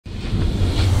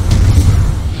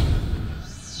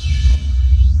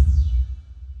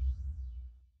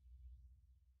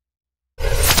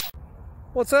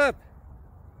What's up?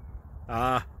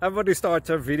 Everybody starts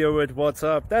their video with what's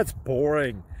up. That's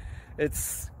boring.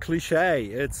 It's cliche.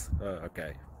 It's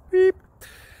okay. Beep.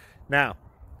 Now,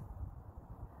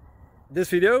 this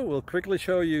video will quickly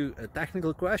show you a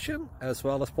technical question as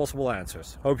well as possible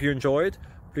answers. Hope you enjoyed.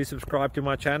 Please subscribe to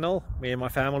my channel. Me and my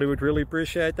family would really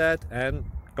appreciate that, and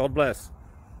God bless.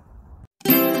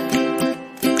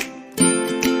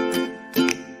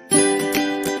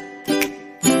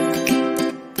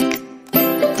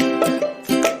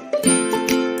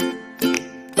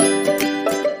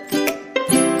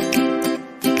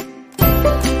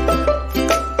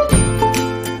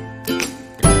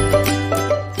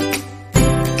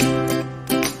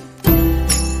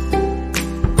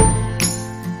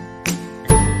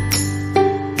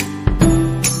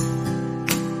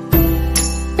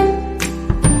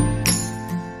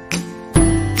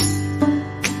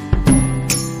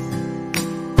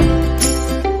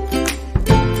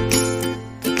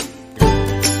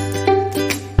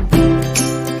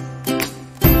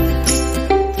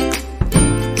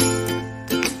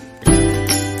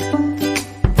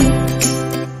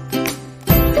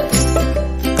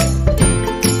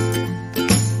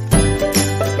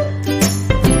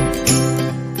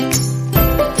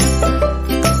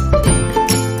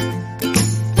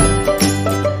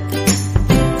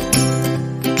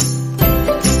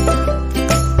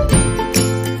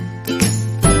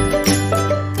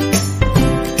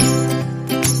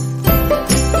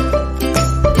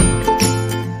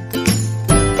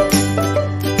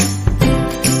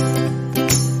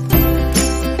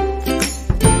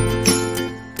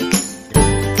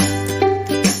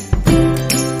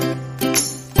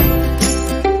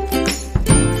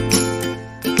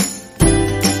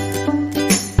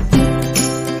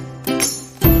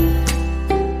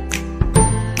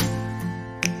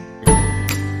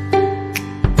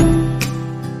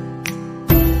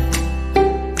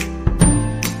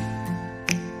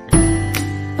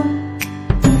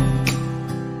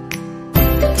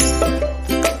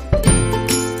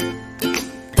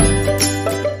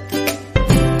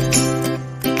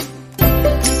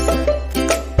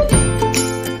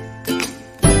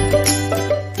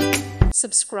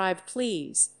 Subscribe,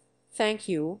 please. Thank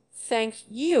you. Thank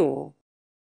you.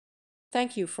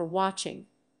 Thank you for watching.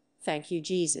 Thank you,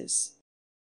 Jesus.